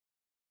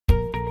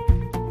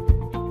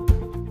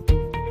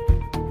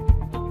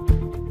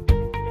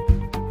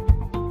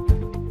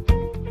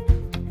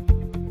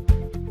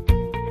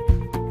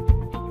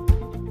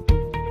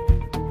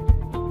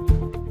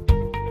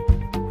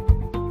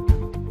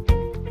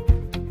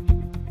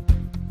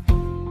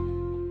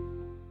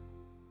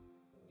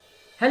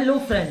Hello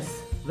friends,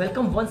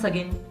 welcome once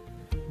again.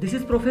 This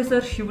is Professor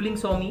Shivling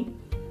Swami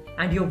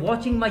and you're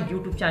watching my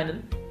YouTube channel.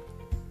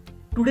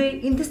 Today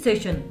in this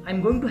session,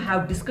 I'm going to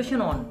have discussion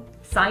on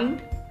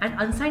signed and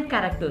unsigned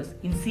characters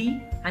in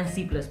C and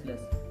C++.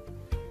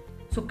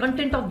 So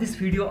content of this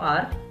video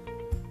are,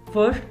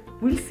 first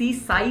we'll see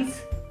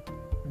size,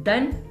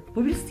 then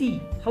we will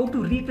see how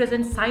to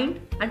represent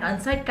signed and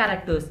unsigned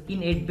characters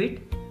in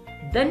 8-bit,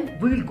 then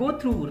we will go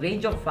through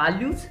range of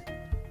values.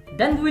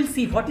 Then we will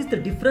see what is the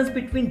difference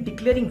between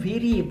declaring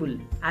variable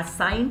as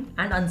signed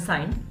and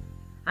unsigned,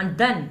 and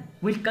then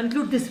we'll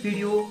conclude this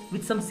video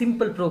with some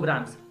simple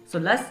programs. So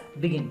let's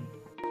begin.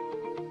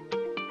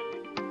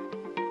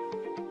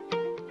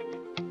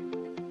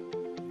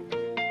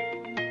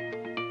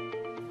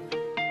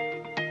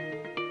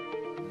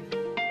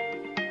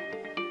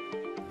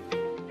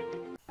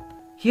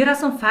 Here are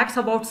some facts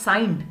about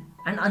signed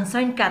and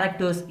unsigned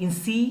characters in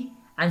C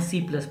and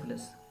C++.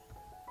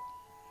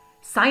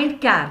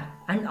 Signed char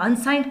and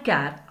unsigned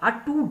char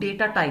are two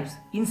data types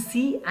in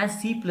C and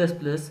C++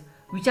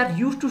 which are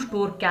used to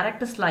store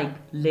characters like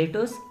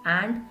letters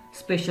and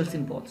special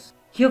symbols.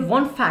 Here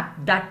one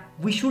fact that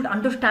we should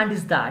understand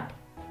is that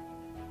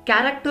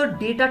character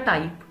data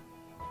type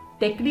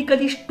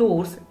technically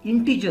stores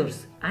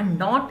integers and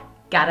not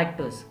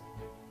characters.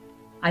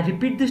 I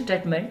repeat this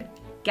statement,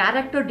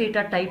 character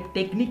data type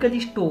technically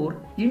store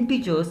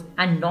integers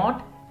and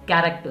not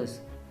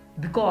characters,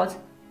 because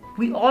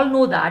we all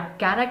know that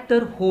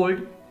character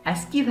hold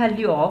ASCII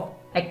value of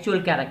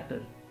actual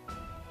character.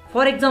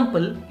 For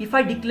example, if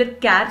I declare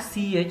char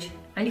ch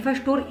and if I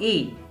store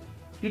a,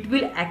 it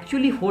will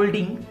actually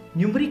holding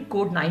numeric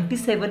code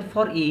 97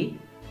 for a,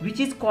 which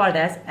is called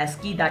as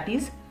ASCII, that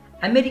is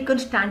American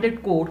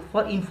Standard Code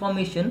for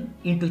Information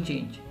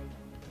Interchange.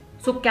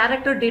 So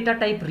character data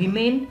type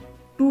remain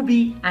to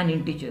be an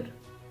integer.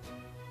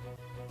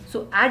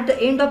 So at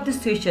the end of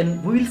this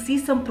session, we will see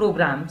some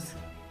programs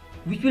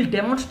which will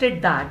demonstrate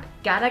that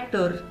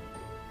character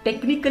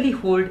technically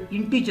hold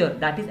integer,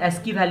 that is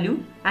ASCII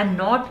value, and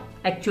not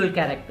actual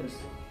characters.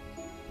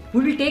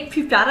 We will take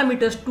few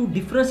parameters to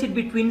differentiate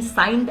between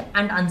signed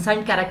and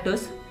unsigned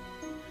characters.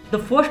 The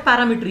first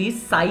parameter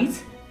is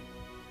size.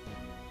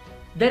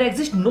 There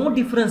exists no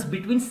difference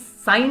between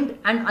signed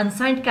and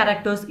unsigned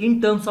characters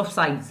in terms of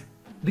size,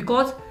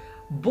 because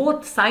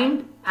both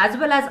signed as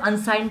well as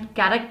unsigned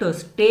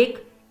characters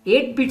take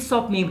 8 bits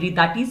of memory,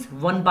 that is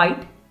 1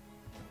 byte.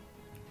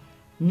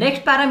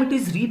 Next parameter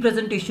is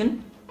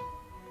representation.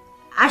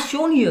 As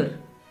shown here,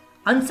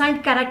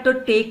 unsigned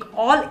character take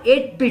all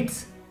 8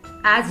 bits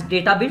as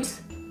data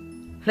bits,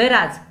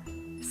 whereas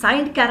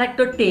signed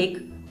character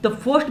take the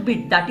first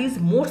bit, that is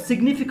most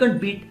significant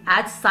bit,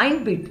 as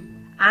signed bit,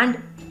 and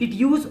it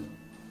use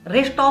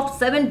rest of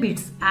 7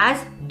 bits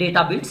as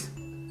data bits.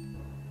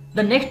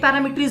 The next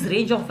parameter is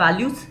range of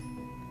values.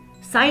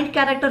 Signed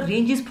character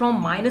ranges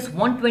from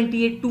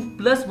 -128 to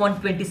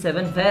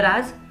 +127,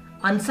 whereas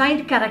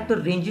unsigned character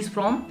ranges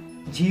from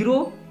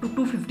 0 to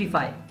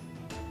 255.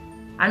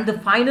 And the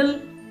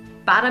final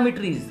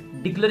parameter is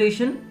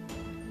declaration.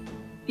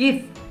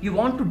 If you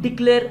want to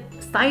declare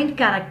signed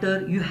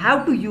character, you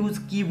have to use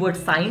keyword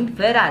signed,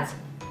 whereas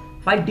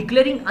while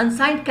declaring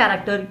unsigned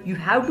character, you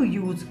have to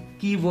use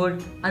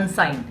keyword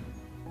unsigned.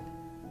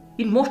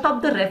 In most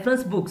of the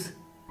reference books,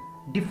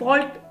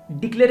 default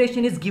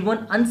declaration is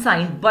given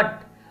unsigned,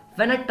 but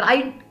when I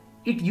tried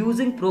it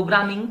using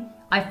programming,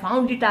 I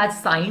found it as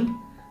signed.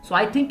 So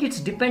I think it's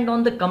depend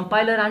on the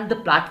compiler and the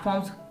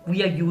platforms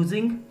we are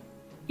using.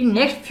 In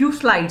next few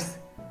slides,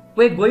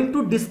 we're going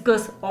to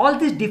discuss all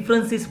these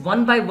differences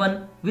one by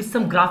one with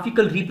some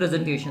graphical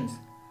representations.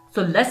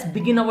 So let's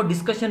begin our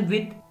discussion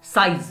with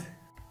size.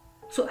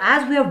 So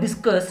as we have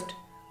discussed,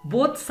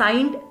 both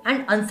signed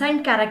and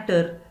unsigned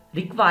character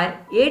require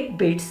 8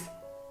 bits,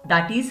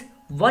 that is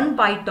 1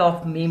 byte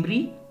of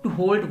memory to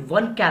hold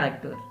one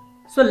character.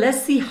 So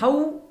let's see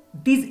how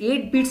these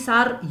 8 bits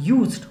are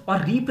used or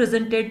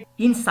represented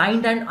in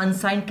signed and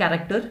unsigned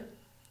character.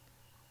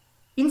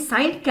 In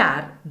signed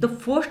char, the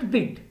first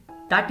bit,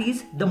 that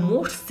is the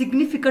most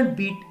significant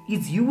bit,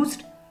 is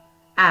used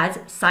as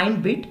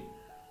signed bit,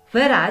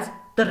 whereas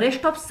the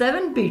rest of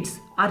 7 bits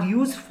are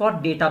used for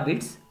data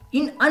bits.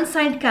 In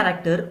unsigned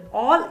character,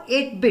 all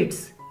 8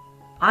 bits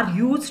are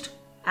used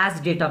as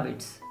data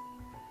bits.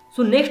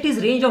 So next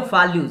is range of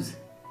values.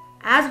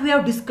 As we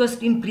have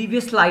discussed in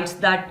previous slides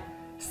that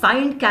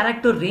signed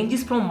character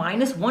ranges from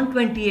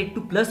 -128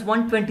 to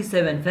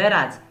 +127,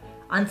 whereas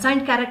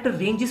unsigned character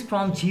ranges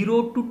from 0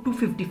 to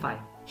 255.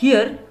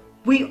 Here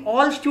we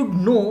all should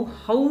know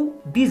how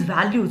these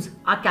values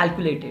are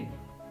calculated.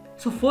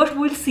 So first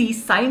we'll see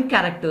signed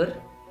character.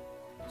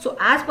 So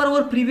as per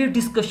our previous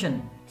discussion,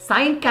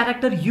 signed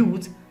character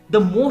use the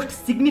most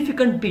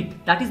significant bit,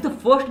 that is the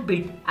first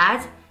bit,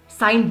 as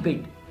signed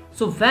bit.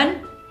 So when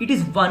it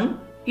is 1,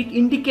 it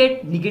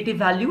indicates negative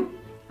value,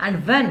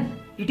 and when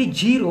it is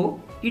 0,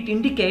 it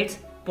indicates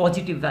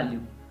positive value.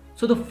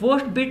 So the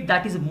first bit,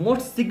 that is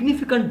most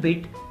significant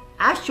bit,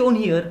 as shown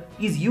here,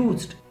 is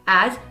used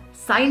as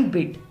signed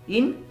bit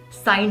in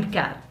signed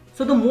char.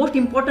 So the most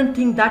important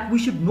thing that we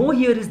should know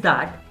here is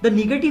that the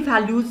negative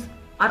values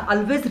are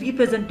always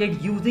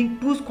represented using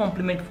 2's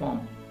complement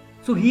form.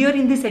 So here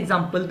in this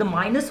example, the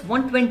minus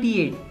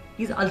 128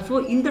 is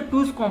also in the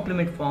 2's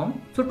complement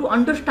form. So to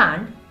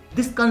understand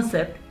this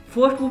concept,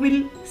 first we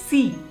will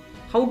see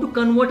how to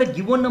convert a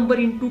given number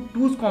into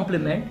 2's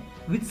complement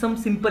with some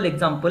simple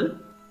example,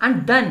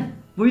 and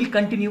then we will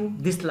continue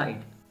this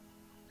slide.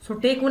 So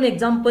take one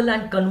example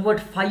and convert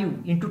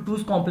 5 into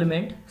 2's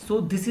complement. So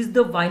this is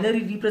the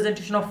binary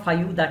representation of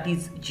 5, that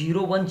is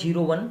 0 1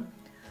 0 1.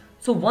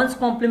 So 1's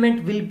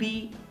complement will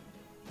be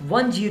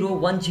 1 0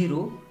 1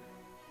 0.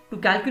 To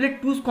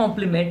calculate 2's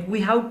complement,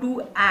 we have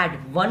to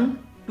add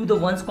 1 to the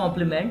 1's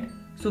complement.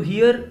 So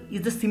here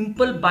is the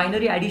simple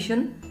binary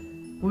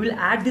addition. We will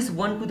add this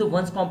 1 to the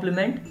 1's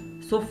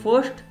complement. So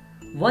first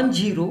 1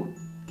 0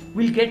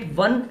 will get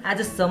 1 as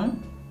a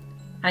sum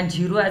and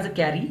 0 as a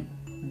carry.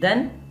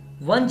 Then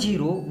 1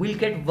 0 will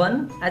get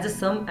 1 as a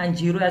sum and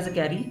 0 as a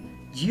carry.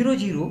 0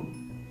 0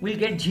 will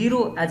get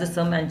 0 as a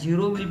sum and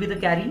 0 will be the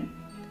carry.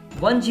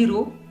 1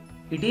 0,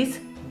 it is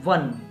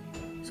 1.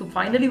 So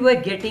finally we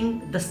are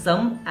getting the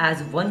sum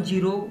as 1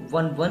 0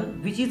 1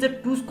 1, which is a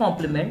 2's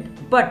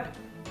complement, but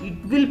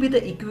it will be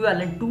the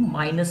equivalent to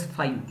minus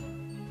 5.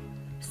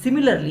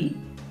 Similarly,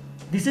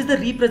 this is the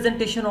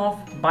representation of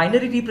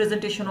binary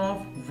representation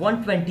of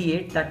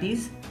 128, that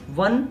is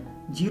 1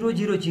 0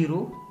 0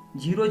 0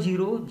 0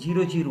 0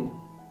 0 0,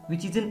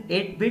 which is in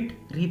 8-bit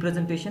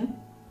representation.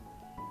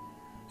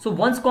 So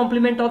 1's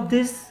complement of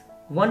this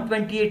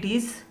 128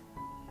 is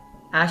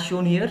as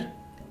shown here.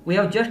 We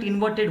have just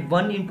inverted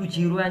 1 into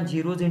 0 and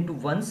zeros into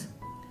 1's.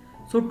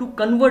 So to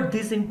convert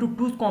this into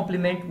 2's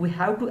complement, we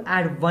have to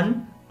add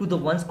 1 to the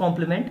 1's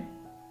complement.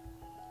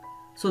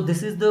 So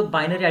this is the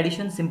binary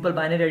addition, simple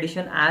binary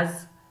addition,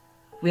 as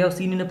we have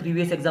seen in a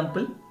previous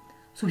example.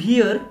 So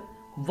here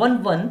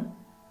 1 1,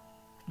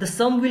 the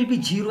sum will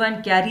be 0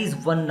 and carry is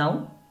 1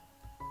 now.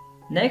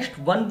 Next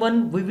 1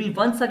 1, we will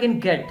once again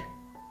get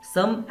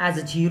sum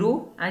as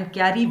 0 and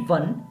carry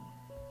 1.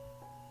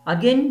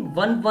 Again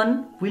 1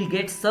 1 will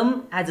get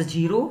sum as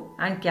 0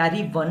 and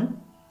carry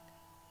 1.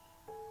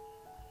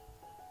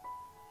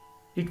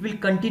 It will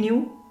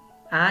continue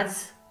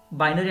as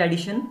binary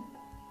addition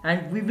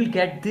and we will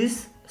get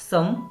this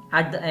sum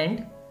at the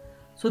end.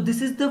 So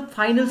this is the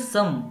final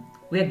sum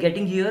we are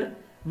getting here,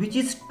 which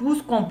is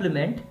 2's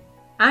complement,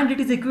 and it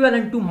is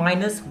equivalent to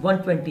minus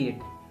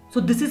 128. So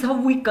this is how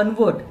we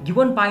convert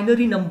given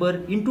binary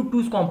number into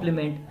 2's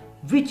complement,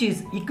 which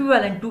is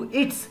equivalent to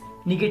its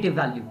negative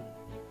value.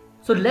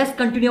 So let's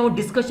continue our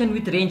discussion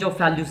with range of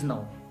values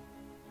now.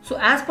 So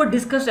as per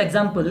discussed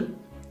example,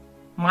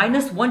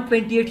 minus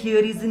 128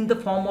 here is in the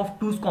form of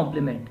 2's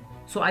complement.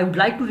 So I would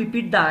like to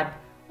repeat that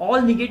all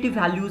negative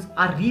values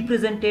are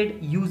represented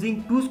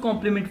using 2's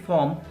complement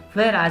form,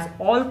 whereas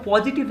all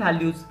positive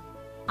values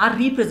are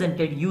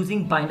represented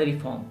using binary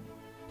form.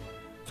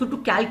 So to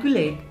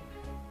calculate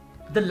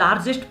the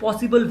largest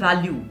possible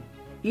value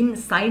in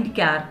signed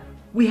char,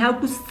 we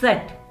have to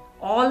set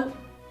all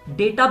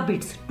data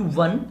bits to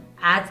 1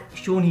 as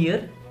shown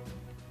here.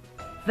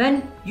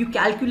 When you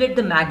calculate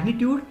the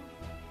magnitude,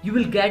 you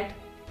will get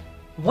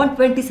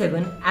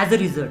 127 as a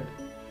result.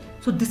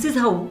 So this is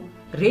how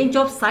range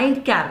of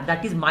signed char,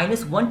 that is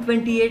minus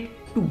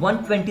 128 to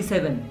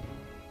 127,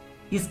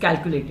 is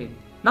calculated.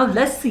 Now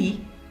let's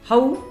see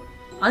how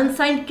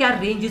unsigned char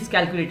range is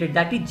calculated,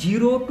 that is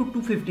 0 to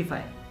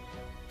 255.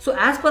 So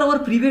as per our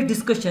previous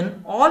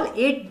discussion, all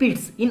 8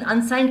 bits in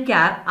unsigned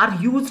char are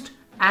used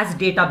as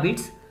data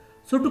bits.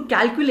 So to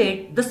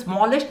calculate the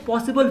smallest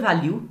possible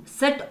value,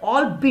 set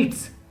all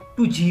bits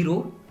to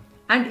 0,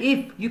 and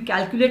if you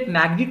calculate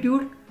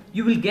magnitude,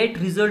 you will get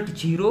result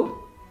 0.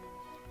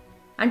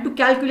 And to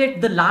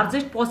calculate the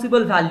largest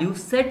possible value,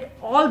 set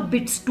all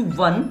bits to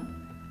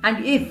 1,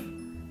 and if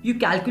you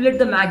calculate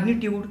the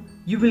magnitude,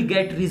 you will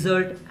get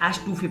result as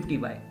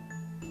 255.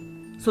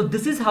 So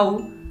this is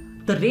how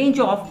the range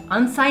of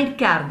unsigned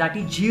char, that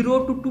is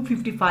 0 to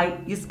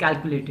 255, is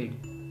calculated.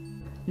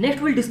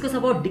 Next we'll discuss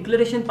about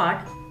declaration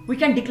part. We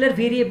can declare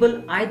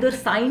variable either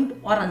signed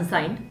or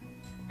unsigned.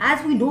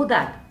 As we know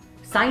that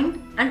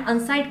signed and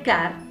unsigned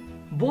char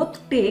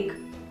both take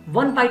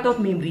 1 byte of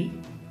memory.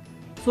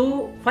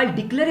 So while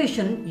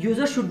declaration,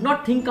 user should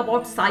not think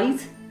about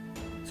size.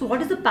 So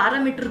what is the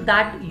parameter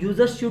that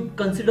users should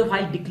consider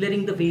while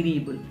declaring the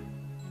variable?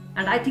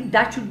 And I think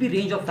that should be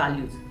range of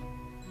values.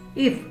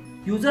 If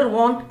user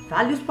want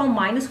values from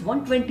minus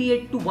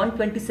 128 to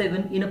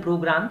 127 in a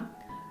program,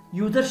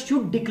 user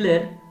should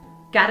declare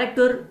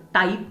character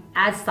type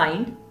as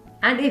signed,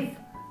 and if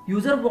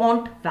user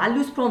want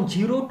values from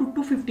 0 to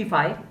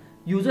 255,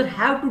 user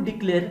have to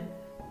declare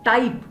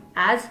type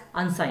as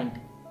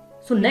unsigned.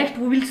 So next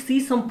we will see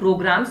some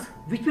programs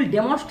which will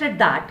demonstrate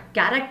that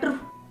character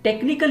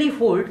technically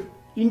hold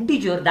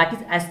integer, that is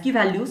ASCII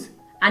values,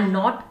 and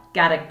not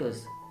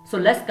characters. So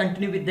let's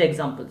continue with the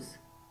examples.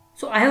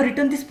 So I have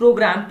written this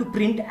program to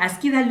print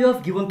ASCII value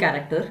of given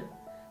character.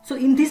 So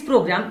in this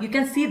program you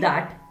can see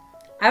that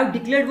I have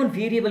declared one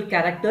variable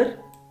character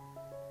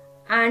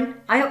and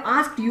I have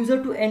asked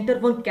user to enter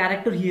one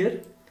character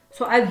here.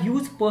 So I've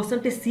used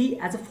 %c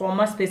as a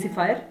format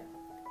specifier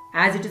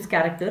as it is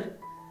character,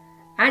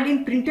 and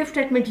in printf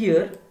statement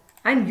here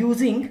I'm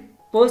using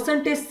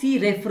 %c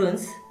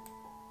reference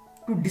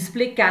to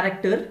display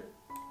character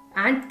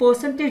and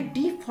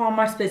 %d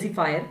format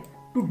specifier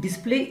to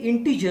display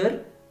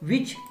integer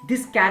which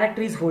this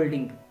character is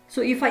holding.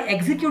 So if I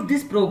execute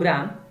this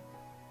program,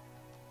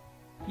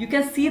 you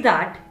can see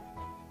that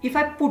if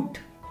I put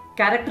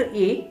character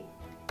A,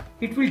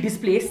 it will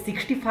display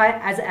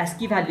 65 as a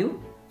ASCII value.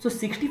 So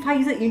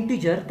 65 is an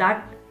integer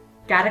that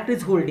character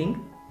is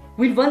holding.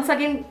 We'll once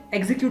again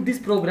execute this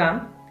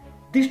program.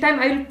 This time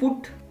I will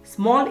put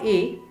small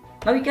a.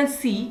 Now you can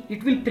see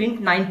it will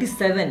print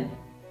 97.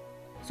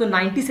 So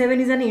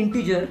 97 is an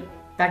integer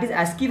that is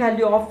ASCII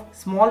value of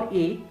small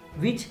a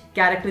which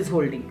character is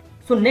holding.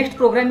 So next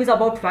program is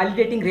about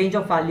validating range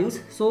of values.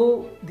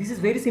 So this is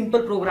very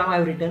simple program I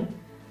have written.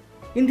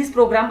 In this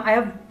program I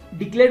have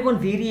declared one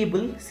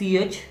variable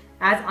ch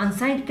as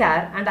unsigned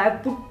char and I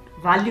have put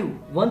value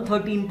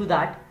 130 into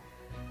that.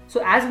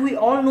 So as we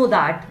all know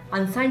that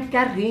unsigned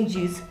char range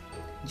is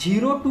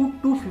 0 to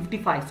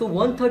 255. So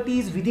 130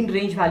 is within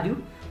range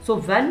value. So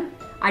when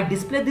I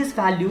display this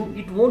value,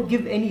 it won't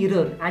give any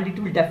error and it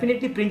will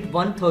definitely print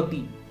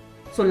 130.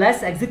 So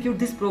let's execute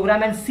this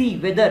program and see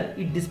whether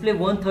it display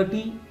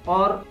 130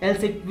 or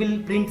else it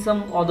will print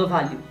some other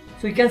value.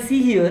 So you can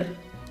see here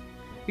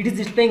it is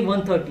displaying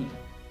 130.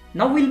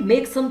 Now we'll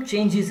make some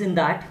changes in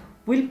that.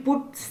 We'll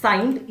put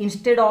signed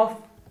instead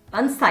of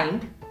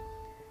unsigned.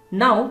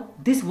 Now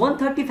this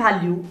 130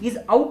 value is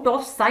out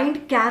of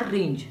signed char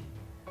range.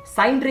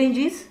 Signed range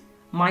is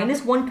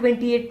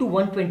 -128 to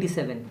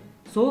 127.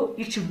 So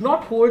it should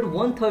not hold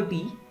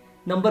 130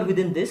 number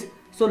within this.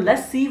 So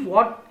let's see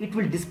what it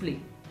will display.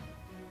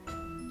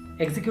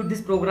 Execute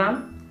this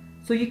program.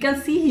 So you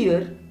can see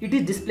here it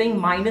is displaying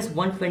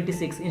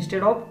 -126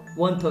 instead of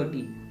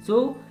 130.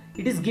 So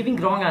it is giving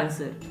wrong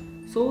answer.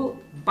 So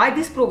by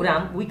this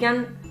program we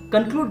can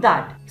conclude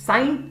that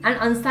signed and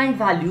unsigned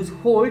values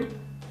hold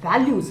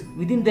values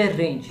within their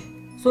range.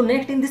 So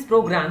next in this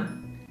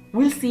program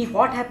we'll see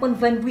what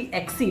happens when we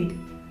exceed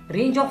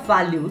range of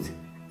values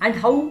and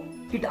how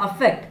it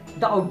affects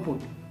the output.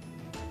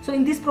 So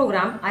in this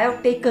program I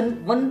have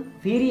taken one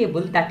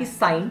variable that is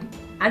signed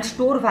and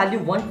store value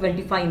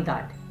 125 in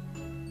that.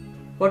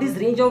 What is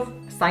range of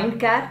signed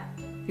char?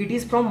 It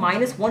is from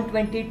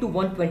 -128 to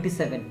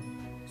 127.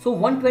 So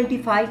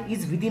 125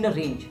 is within a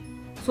range.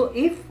 So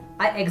if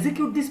I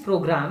execute this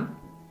program,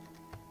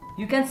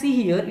 you can see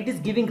here it is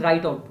giving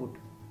right output.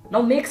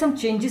 Now make some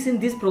changes in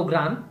this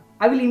program.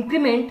 I will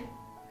increment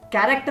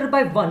character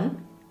by 1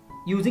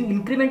 using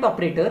increment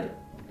operator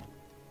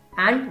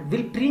and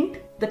will print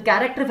the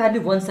character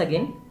value once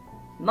again.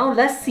 Now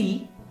let's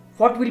see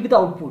what will be the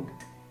output,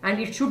 and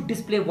it should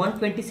display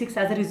 126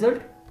 as a result.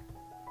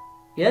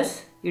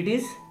 Yes, it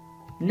is.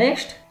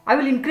 Next, I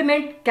will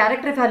increment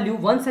character value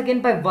once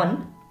again by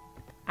 1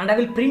 and I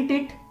will print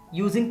it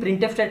using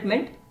printf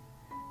statement.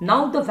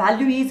 Now the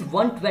value is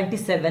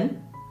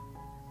 127.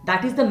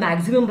 That is the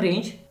maximum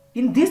range.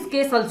 In this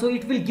case also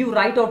it will give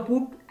right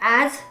output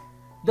as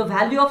the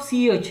value of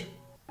ch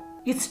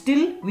is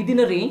still within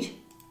a range.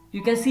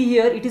 You can see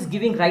here it is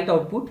giving right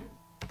output.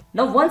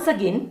 Now once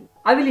again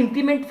I will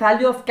increment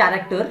value of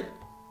character.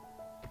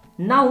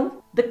 Now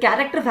the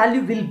character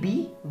value will be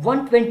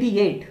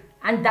 128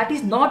 and that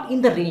is not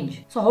in the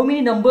range. So how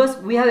many numbers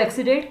we have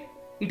exceeded?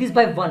 It is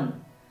by 1.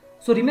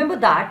 So remember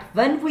that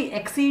when we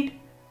exceed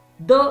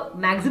the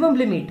maximum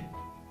limit,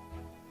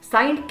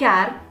 signed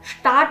char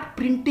start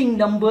printing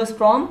numbers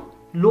from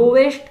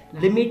lowest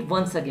limit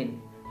once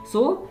again.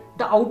 So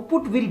the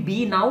output will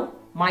be now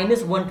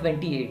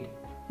 -128.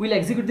 We'll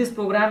execute this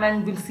program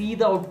and we'll see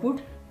the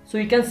output. So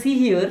you can see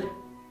here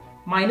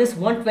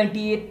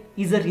 -128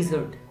 is a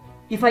result.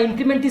 If I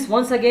increment this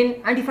once again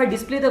and if I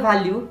display the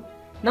value,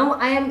 now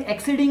I am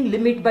exceeding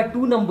limit by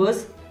 2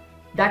 numbers.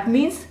 That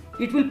means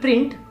it will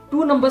print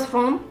 2 numbers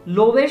from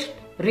lowest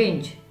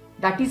range,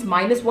 that is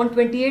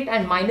 -128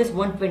 and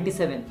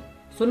 -127.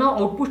 So now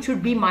output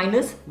should be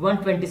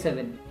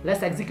 -127.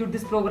 Let's execute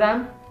this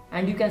program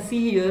and you can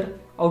see here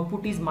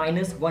output is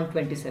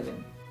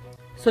 -127.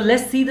 So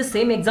let's see the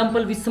same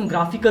example with some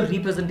graphical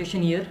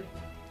representation here.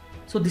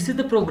 So this is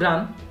the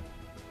program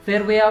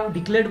where we have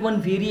declared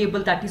one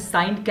variable that is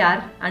signed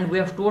char and we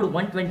have stored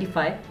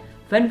 125.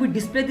 When we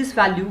display this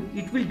value,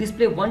 it will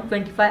display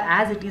 125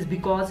 as it is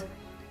because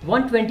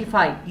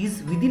 125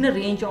 is within a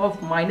range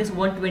of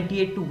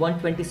 -128 to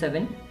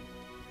 127.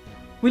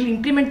 We'll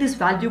increment this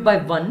value by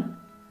 1.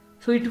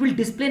 So it will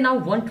display now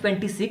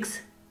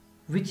 126,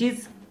 which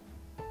is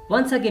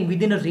once again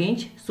within a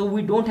range. So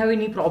we don't have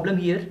any problem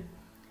here.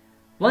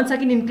 Once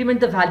again increment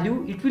the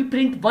value, it will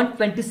print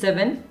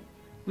 127,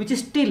 which is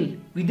still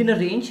within a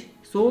range.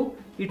 So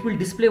it will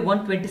display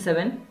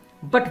 127.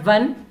 But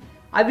when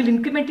I will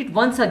increment it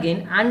once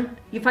again and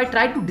if I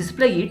try to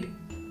display it,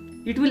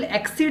 it will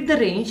exceed the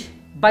range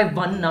by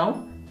 1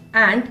 now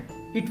and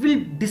it will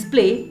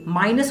display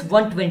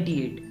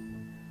 -128.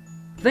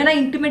 When I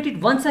increment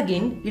it once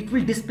again, it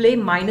will display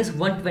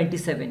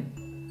 -127.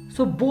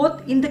 So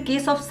both in the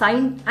case of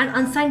signed and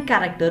unsigned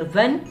character,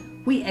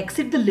 when we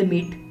exit the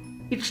limit,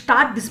 it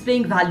starts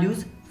displaying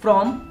values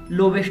from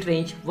lowest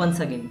range once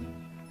again.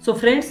 So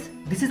friends,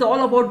 this is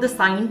all about the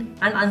signed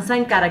and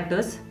unsigned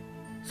characters.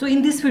 So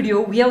in this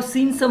video, we have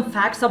seen some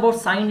facts about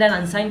signed and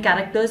unsigned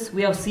characters.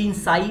 We have seen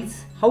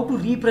size, how to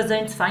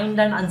represent signed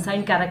and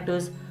unsigned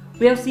characters.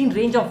 We have seen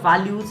range of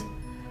values,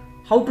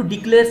 how to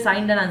declare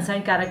signed and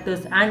unsigned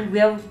characters, and we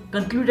have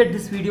concluded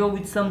this video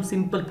with some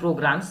simple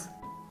programs.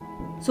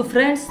 So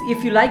friends,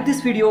 if you like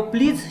this video,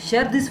 please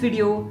share this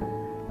video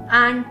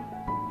and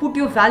put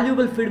your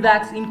valuable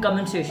feedbacks in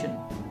comment section.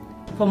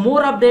 For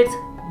more updates,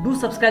 do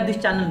subscribe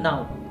this channel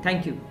now.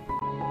 Thank you.